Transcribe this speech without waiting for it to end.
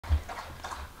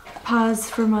Pause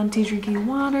for Monty drinking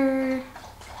water.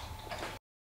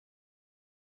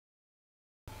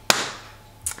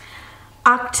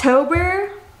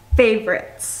 October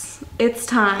favorites. It's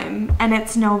time, and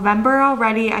it's November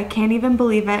already. I can't even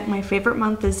believe it. My favorite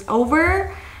month is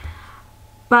over,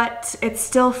 but it's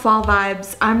still fall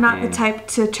vibes. I'm not the type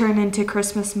to turn into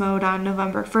Christmas mode on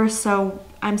November 1st, so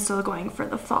I'm still going for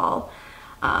the fall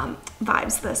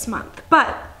vibes this month.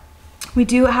 But we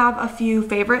do have a few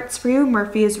favorites for you.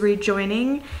 Murphy is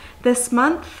rejoining this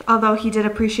month, although he did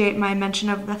appreciate my mention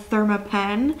of the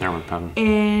Thermapen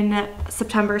in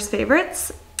September's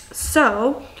favorites.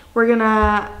 So we're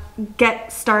gonna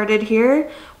get started here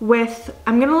with,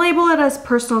 I'm gonna label it as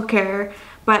personal care,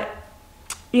 but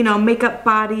you know, makeup,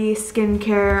 body,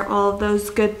 skincare, all of those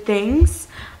good things.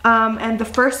 And the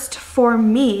first for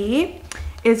me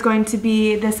is going to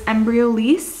be this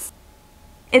Embryolisse.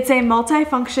 It's a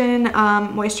multi-function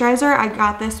moisturizer. I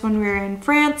got this when we were in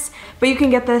France, but you can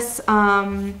get this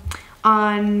on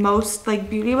most like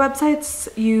beauty websites.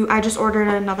 I just ordered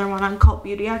another one on Cult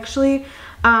Beauty actually,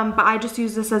 but I just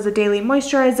use this as a daily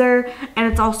moisturizer,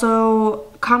 and it's also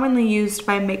commonly used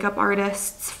by makeup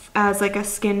artists as like a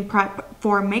skin prep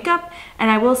for makeup. And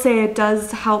I will say it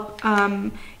does help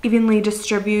evenly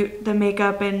distribute the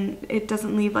makeup, and it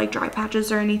doesn't leave like dry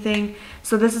patches or anything.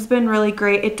 So this has been really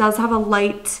great. It does have a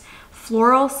light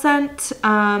floral scent.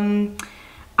 I'm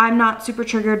not super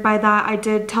triggered by that. I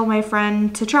did tell my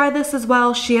friend to try this as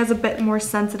well. She has a bit more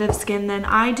sensitive skin than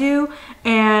I do,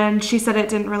 and she said it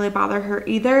didn't really bother her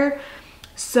either.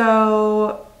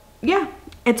 So yeah,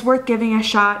 it's worth giving a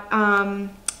shot.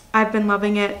 I've been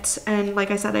loving it, and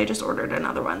like I said, I just ordered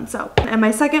another one. So, and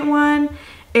my second one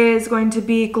is going to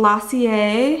be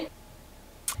Glossier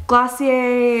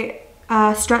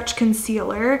Stretch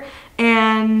Concealer,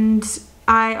 and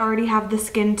I already have the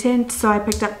skin tint, so I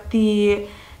picked up the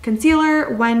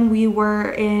concealer when we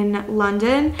were in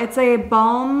London. It's a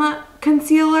balm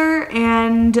concealer,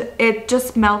 and it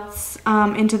just melts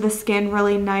into the skin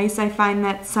really nice. I find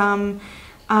that some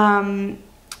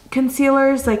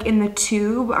concealers like in the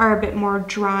tube are a bit more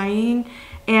drying,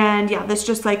 and yeah, this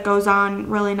just like goes on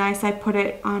really nice. I put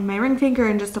it on my ring finger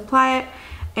and just apply it,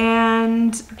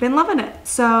 and been loving it.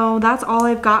 So that's all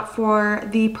I've got for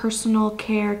the personal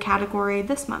care category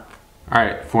this month. All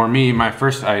right, for me, my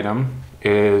first item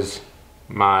is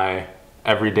my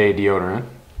everyday deodorant,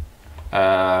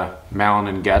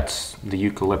 Malin & Getz, the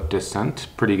eucalyptus scent.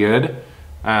 Pretty good.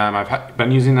 I've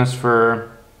been using this for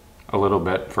a little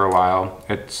bit, for a while.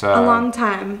 It's a long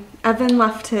time. Evan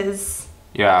left his,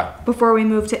 before we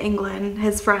moved to England,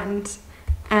 his friend,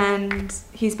 and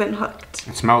he's been hooked.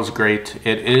 It smells great.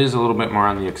 It is a little bit more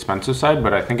on the expensive side,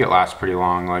 but I think it lasts pretty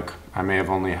long. Like, I may have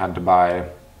only had to buy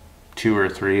 2 or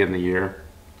 3 in the year.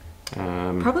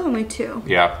 Probably only 2.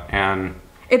 Yeah, and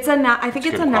it's I think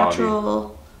it's a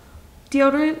natural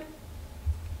deodorant.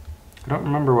 I don't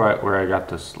remember where I got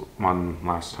this one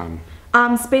last time.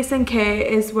 Space NK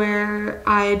is where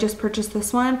I just purchased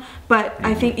this one, but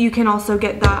I think you can also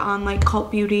get that on like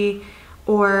Cult Beauty,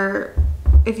 or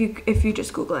if you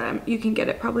just Google it, you can get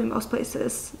it probably most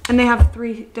places. And they have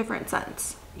 3 different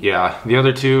scents. Yeah, the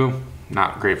other 2,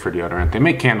 not great for deodorant. They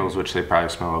make candles, which they probably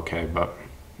smell okay, but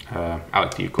I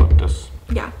like the eucalyptus.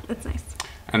 Yeah, it's nice.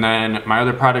 And then my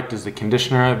other product is the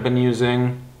conditioner I've been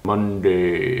using,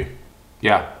 Monday.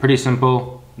 Yeah, pretty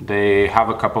simple. They have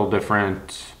a couple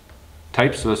different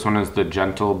types. So this one is the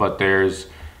gentle, but there's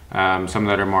some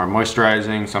that are more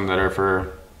moisturizing, some that are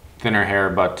for thinner hair,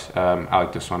 but I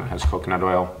like this one. It has coconut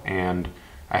oil, and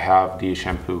I have the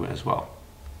shampoo as well.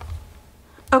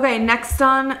 Okay, next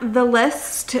on the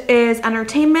list is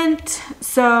entertainment.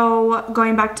 So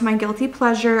going back to my guilty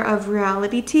pleasure of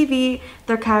reality TV,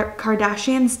 the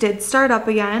Kardashians did start up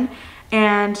again,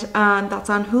 and that's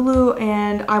on Hulu,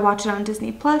 and I watch it on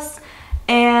Disney Plus,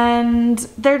 and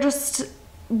they're just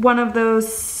one of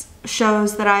those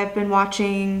shows that I've been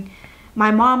watching.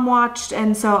 My mom watched,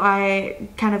 and so I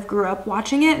kind of grew up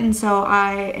watching it, and so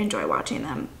I enjoy watching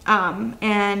them.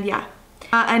 And yeah.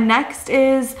 And next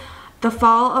is The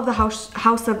Fall of the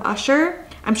House of Usher.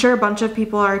 I'm sure a bunch of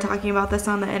people are talking about this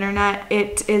on the internet.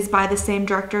 It is by the same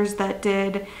directors that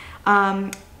did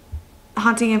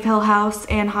Haunting of Hill House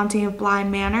and Haunting of Bly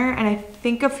Manor, and I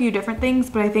think a few different things,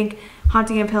 but I think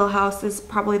Haunting of Hill House is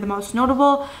probably the most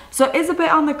notable. So it is a bit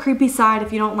on the creepy side.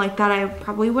 If you don't like that, I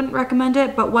probably wouldn't recommend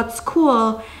it. But what's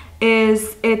cool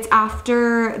is it's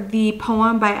after the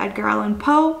poem by Edgar Allan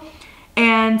Poe,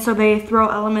 and so they throw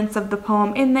elements of the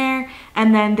poem in there,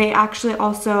 and then they actually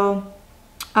also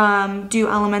do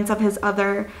elements of his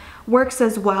other works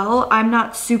as well. I'm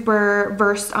not super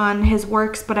versed on his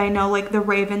works, but I know like The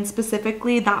Raven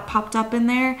specifically, that popped up in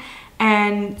there.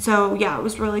 And so yeah, it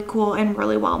was really cool and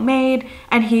really well made.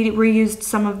 And he reused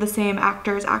some of the same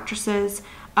actors, actresses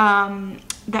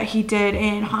that he did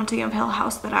in Haunting of Hill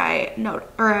House that I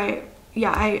noticed.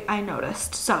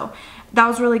 So that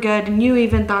was really good. And you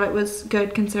even thought it was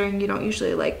good considering you don't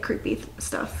usually like creepy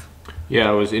stuff.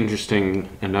 Yeah, it was interesting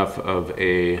enough of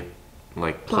a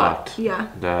like plot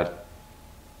that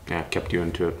kept you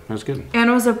into it. It was good. And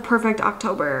it was a perfect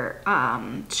October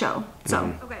show.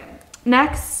 So okay.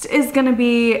 Next is gonna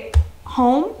be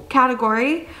home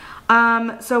category.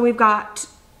 So we've got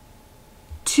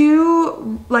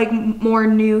two like more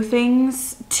new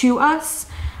things to us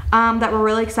that we're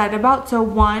really excited about. So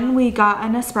one, we got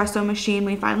an espresso machine.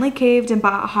 We finally caved and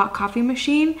bought a hot coffee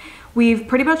machine. We've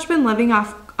pretty much been living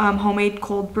off homemade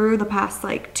cold brew the past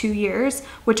like 2 years,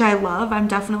 which I love. I'm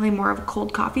definitely more of a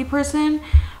cold coffee person,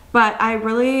 but I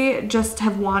really just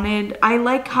have wanted, I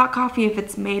like hot coffee if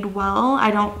it's made well.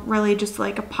 I don't really just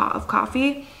like a pot of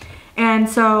coffee. And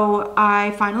so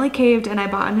I finally caved and I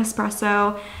bought an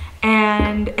espresso,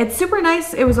 and it's super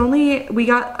nice. It was only, we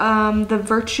got the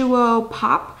Virtuo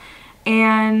Pop,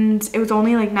 and it was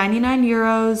only like 99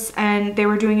 euros, and they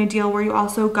were doing a deal where you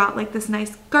also got like this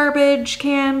nice garbage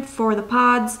can for the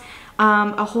pods,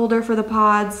 a holder for the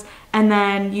pods, and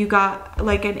then you got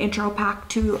like an intro pack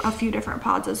to a few different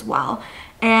pods as well.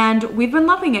 And we've been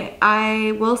loving it.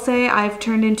 I will say I've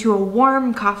turned into a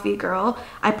warm coffee girl.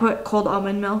 I put cold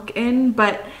almond milk in,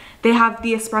 but they have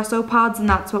the espresso pods and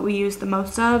that's what we use the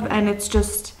most of, and it's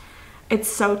just, it's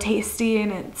so tasty,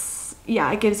 and it's,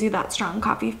 yeah, it gives you that strong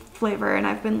coffee flavor, and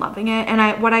I've been loving it.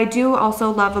 And what I do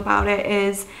also love about it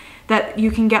is that you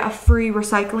can get a free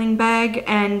recycling bag,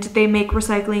 and they make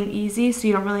recycling easy, so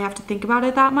you don't really have to think about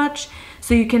it that much.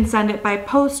 So you can send it by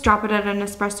post, drop it at an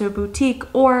Nespresso boutique,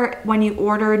 or when you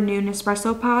order new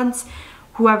Nespresso pods,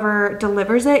 whoever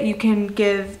delivers it, you can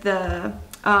give the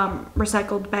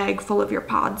recycled bag full of your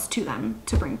pods to them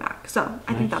to bring back. So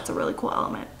I think that's a really cool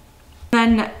element.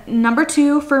 Then number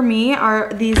two for me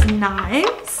are these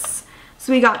knives.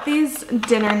 So we got these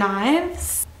dinner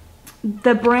knives.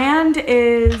 The brand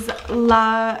is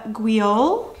La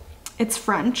Guiole. It's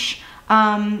French.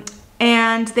 And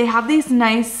they have these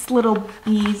nice little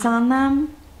bees on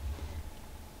them.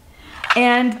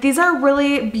 And these are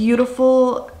really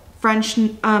beautiful French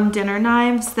dinner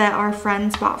knives that our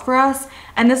friends bought for us.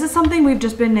 And this is something we've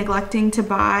just been neglecting to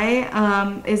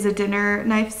buy, is a dinner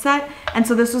knife set. And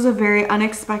so this was a very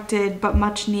unexpected but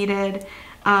much needed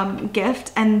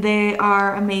gift, and they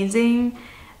are amazing.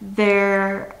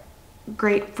 They're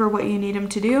great for what you need them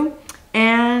to do.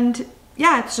 And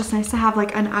yeah, it's just nice to have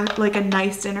like a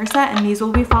nice dinner set, and these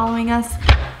will be following us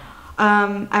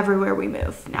everywhere we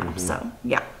move now. So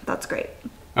yeah, that's great.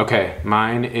 Okay,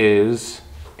 mine is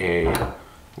a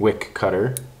wick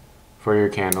cutter for your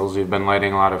candles. We've been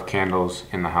lighting a lot of candles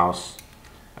in the house,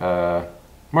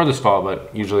 more this fall,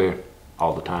 but usually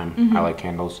all the time. I like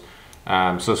candles.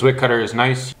 So this wick cutter is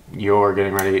nice. You're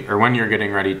getting ready, or when you're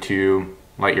getting ready to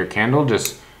light your candle,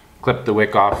 just clip the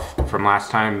wick off from last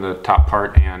time, the top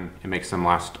part, and it makes them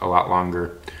last a lot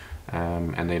longer,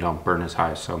 and they don't burn as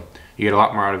high. So you get a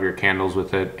lot more out of your candles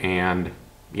with it, and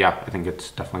yeah, I think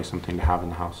it's definitely something to have in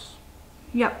the house.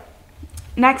 Yep.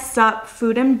 Next up,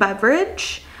 food and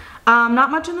beverage.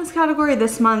 Not much in this category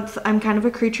this month. I'm kind of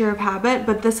a creature of habit,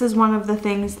 but this is one of the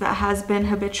things that has been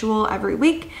habitual every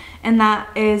week, and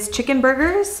that is chicken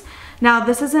burgers. Now,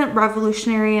 this isn't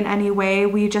revolutionary in any way.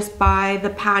 We just buy the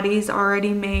patties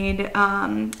already made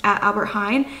at Albert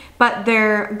Heijn, but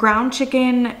they're ground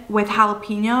chicken with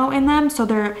jalapeno in them, so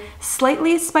they're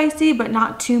slightly spicy, but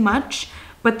not too much.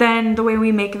 But then the way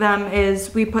we make them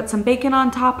is we put some bacon on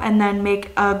top and then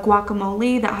make a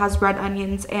guacamole that has red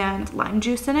onions and lime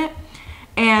juice in it,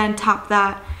 and top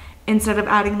that instead of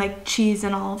adding like cheese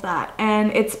and all of that.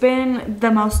 And it's been the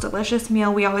most delicious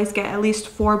meal. We always get at least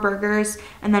 4 burgers,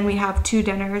 and then we have 2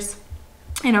 dinners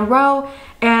in a row,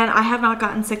 and I have not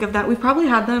gotten sick of that. We've probably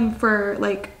had them for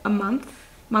like a month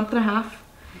and a half.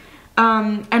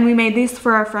 And we made these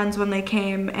for our friends when they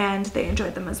came, and they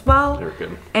enjoyed them as well. They're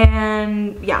good.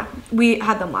 And yeah, we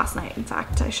had them last night. In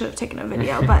fact, I should have taken a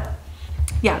video, but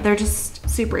yeah, they're just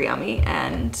super yummy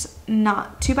and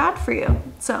not too bad for you.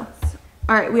 So,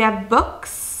 all right, we have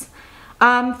books.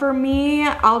 For me,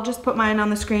 I'll just put mine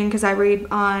on the screen because I read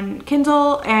on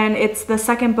Kindle, and it's the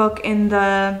second book in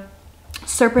the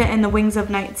Serpent and the Wings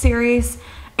of Night series.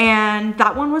 And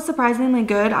that one was surprisingly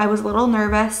good. I was a little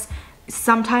nervous.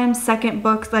 Sometimes second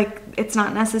books, like, it's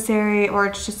not necessary, or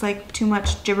it's just like too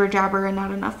much jibber jabber and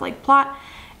not enough like plot.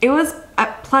 it was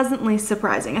pleasantly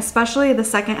surprising, especially the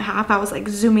second half. I was like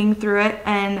zooming through it,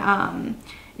 and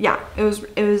yeah, it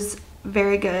was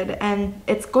very good. And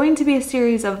it's going to be a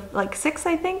series of like 6,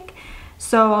 I think.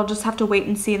 So I'll just have to wait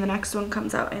and see. The next one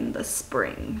comes out in the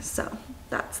spring. So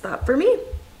that's that for me.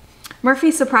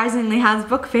 Murphy surprisingly has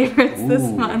book favorites this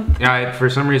month. Yeah, for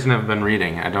some reason I've been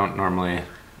reading. I don't normally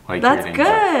like That's reading. good.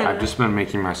 I've just been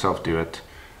making myself do it.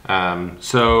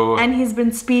 And he's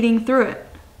been speeding through it.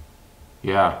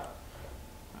 Yeah.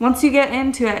 Once you get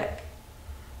into it,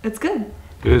 it's good.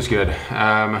 It is good.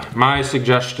 My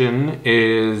suggestion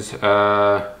is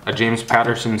a James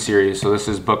Patterson series. So this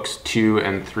is books 2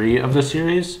 and 3 of the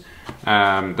series.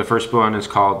 The first one is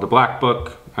called The Black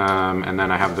Book, and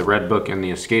then I have the Red Book and The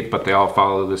Escape, but they all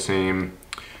follow the same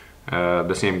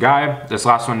guy. This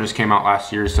last one just came out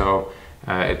last year, so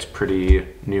it's pretty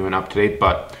new and up to date.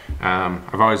 But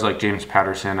I've always liked James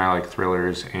Patterson. I like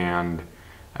thrillers, and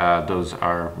those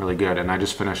are really good. And I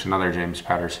just finished another James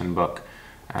Patterson book.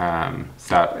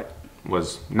 That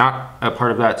was not a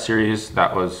part of that series.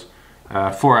 That was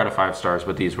 4 out of 5 stars,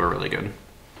 but these were really good.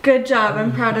 Good job.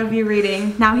 I'm proud of you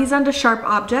reading. Now he's on to Sharp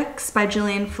Objects by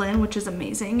Gillian Flynn, which is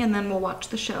amazing, and then we'll watch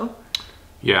the show.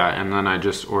 Yeah, and then I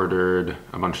just ordered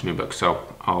a bunch of new books, so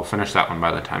I'll finish that one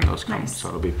by the time those come. Nice. So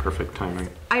it'll be perfect timing.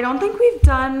 I don't think we've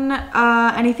done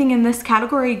anything in this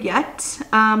category yet,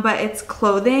 but it's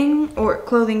clothing or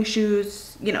clothing,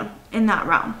 shoes, you know, in that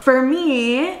realm. For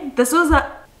me, this was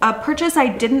a purchase I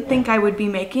didn't think I would be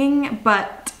making,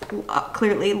 but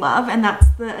clearly love, and that's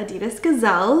the Adidas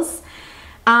Gazelles.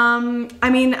 I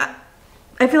mean,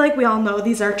 I feel like we all know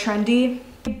these are trendy,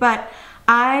 but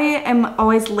I am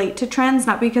always late to trends,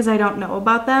 not because I don't know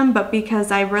about them, but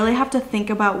because I really have to think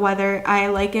about whether I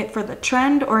like it for the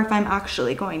trend or if I'm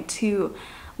actually going to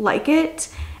like it.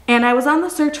 And I was on the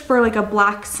search for like a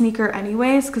black sneaker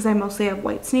anyways, because I mostly have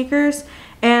white sneakers.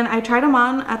 And I tried them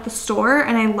on at the store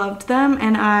and I loved them,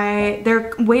 and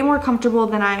they're way more comfortable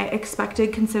than I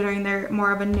expected considering they're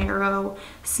more of a narrow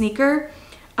sneaker.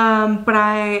 But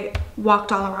I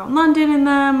walked all around London in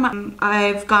them.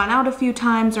 I've gone out a few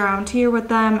times around here with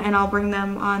them, and I'll bring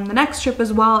them on the next trip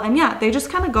as well. And yeah, they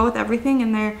just kind of go with everything,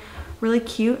 and they're really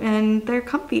cute and they're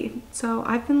comfy. So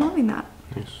I've been loving that.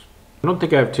 Nice. I don't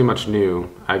think I have too much new.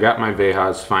 I got my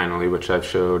Vehas finally, which I've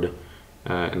showed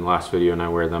in the last video, and I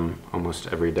wear them almost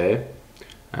every day.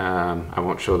 I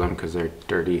won't show them because they're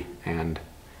dirty and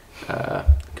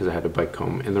because I had to bike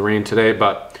home in the rain today,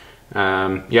 but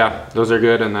yeah, those are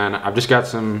good. And then I've just got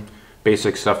some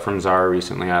basic stuff from Zara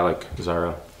recently. I like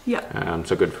Zara. Yeah.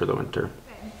 So good for the winter.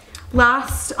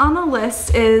 Last on the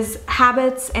list is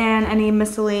habits and any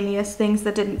miscellaneous things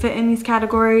that didn't fit in these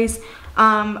categories.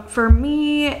 For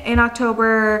me, in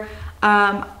October,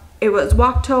 it was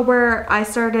Walktober. I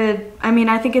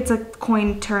think it's a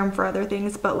coined term for other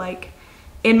things, but like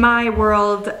in my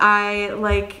world, I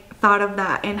like thought of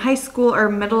that in high school or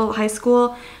middle high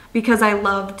school because I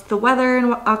loved the weather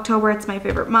in October. It's my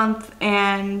favorite month,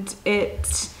 and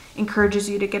it encourages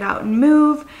you to get out and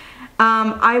move.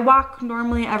 I walk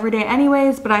normally every day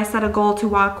anyways, but I set a goal to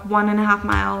walk 1.5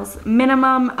 miles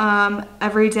minimum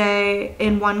every day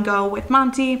in one go with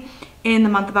Monty in the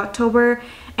month of October.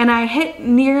 And I hit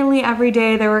nearly every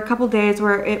day. There were a couple days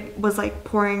where it was like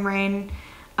pouring rain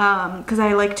because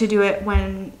I like to do it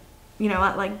when, you know,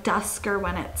 at like dusk or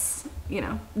when it's, you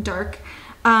know, dark.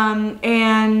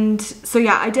 And so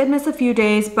yeah, I did miss a few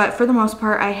days, but for the most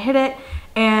part I hit it,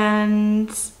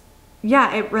 and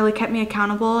yeah, it really kept me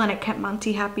accountable and it kept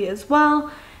Monty happy as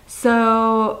well.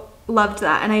 So loved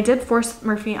that. And I did force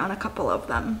Murphy on a couple of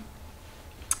them.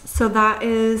 So that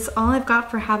is all I've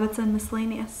got for habits and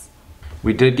miscellaneous.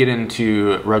 We did get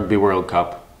into Rugby World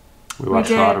Cup. We watched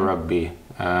a lot of rugby,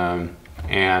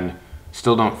 and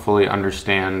still don't fully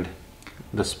understand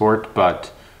the sport,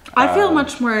 but I feel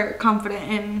much more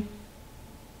confident in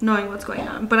knowing what's going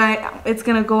on, but it's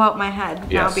gonna go out my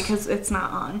head now because it's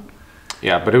not on.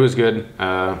 Yeah, but it was good.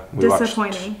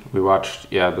 Disappointing. We watched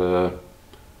the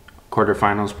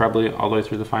quarterfinals, probably all the way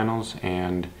through the finals,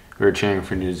 and we were cheering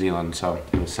for New Zealand, so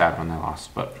it was sad when they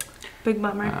lost, but big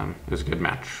bummer. It was a good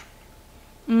match.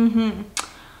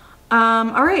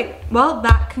 All right, well,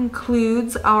 that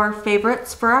concludes our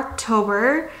favorites for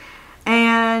October.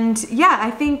 And yeah,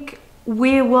 I think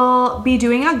we will be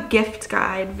doing a gift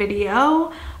guide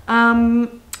video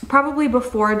probably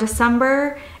before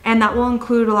December, and that will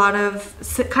include a lot of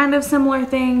kind of similar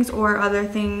things or other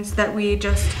things that we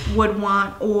just would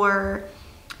want or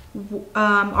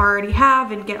already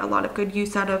have and get a lot of good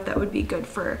use out of that would be good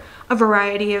for a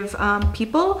variety of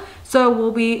people. So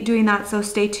we'll be doing that, so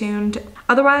stay tuned.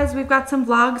 Otherwise, we've got some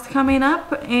vlogs coming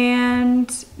up,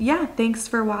 and yeah, thanks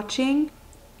for watching.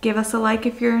 Give us a like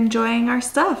if you're enjoying our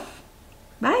stuff.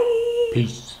 Bye.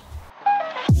 Peace.